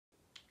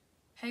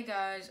Hey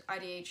guys,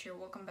 IDH here,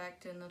 welcome back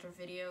to another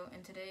video,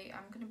 and today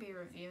I'm going to be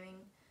reviewing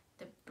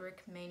the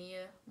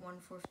Brickmania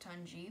 1/4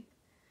 ton Jeep.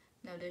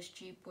 Now this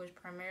Jeep was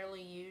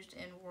primarily used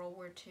in World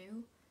War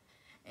II,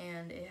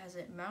 and it has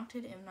a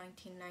mounted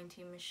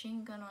M1919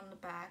 machine gun on the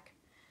back,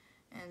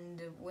 and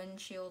the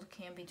windshield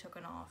can be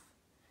taken off.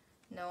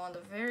 Now on the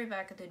very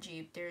back of the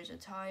Jeep there's a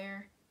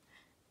tire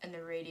and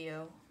the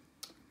radio.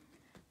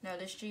 Now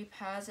this Jeep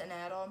has an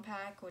add-on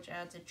pack which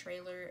adds a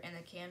trailer and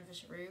a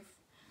canvas roof,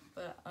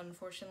 but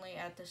unfortunately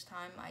at this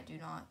time I do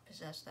not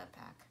possess that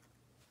pack.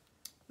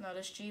 Now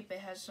this Jeep, it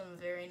has some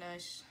very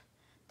nice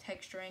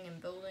texturing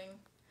and building.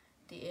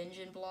 The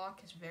engine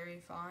block is very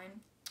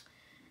fine.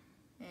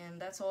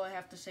 And that's all I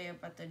have to say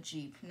about the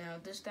Jeep. Now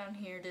this down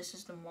here, this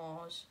is the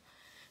MAAWS.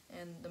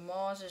 And the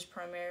MAAWS is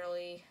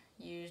primarily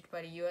used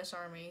by the US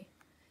Army.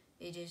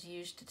 It is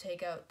used to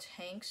take out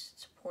tanks.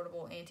 It's a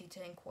portable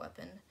anti-tank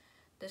weapon.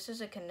 This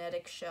is a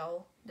kinetic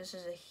shell, this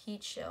is a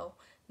heat shell,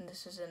 and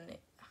this is a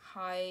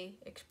high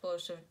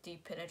explosive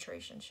deep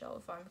penetration shell,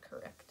 if I'm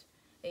correct,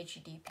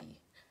 HEDP.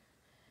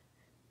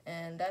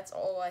 And that's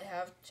all I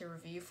have to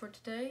review for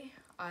today.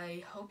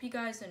 I hope you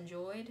guys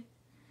enjoyed,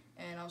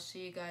 and I'll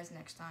see you guys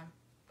next time.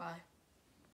 Bye.